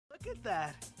at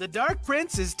that. The Dark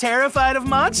Prince is terrified of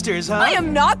monsters, huh? I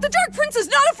am not! The Dark Prince is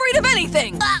not afraid of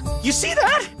anything! You see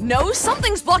that? No,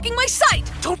 something's blocking my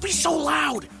sight! Don't be so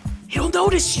loud. He'll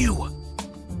notice you. What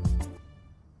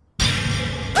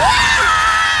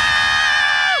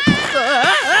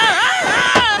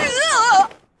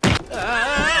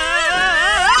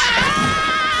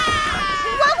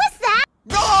was that?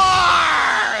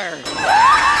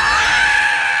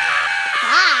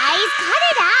 Guys, cut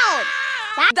it out.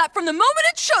 That from the moment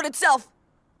it showed itself!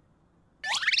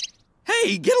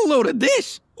 Hey, get a load of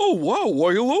this! Oh, wow,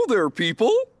 why hello there,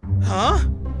 people! Huh?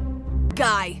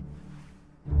 Guy.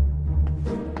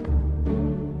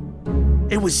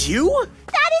 It was you?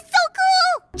 That is so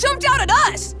cool! Jumped out at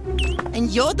us!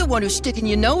 And you're the one who's sticking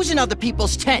your nose in other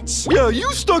people's tents. Yeah,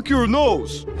 you stuck your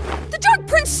nose! The Dark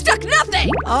Prince stuck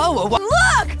nothing! Oh, well,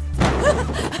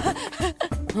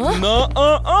 Look!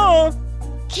 Nuh-uh-uh!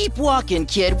 keep walking,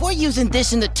 kid. We're using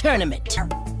this in the tournament.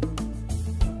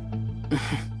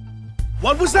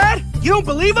 What was that? You don't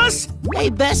believe us? Hey,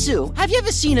 Bessu, have you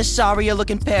ever seen a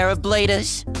sorrier-looking pair of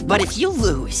bladers? But if you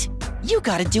lose, you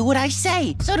gotta do what I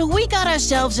say. So do we got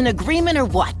ourselves an agreement or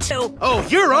what? Oh,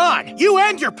 you're on! You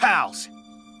and your pals!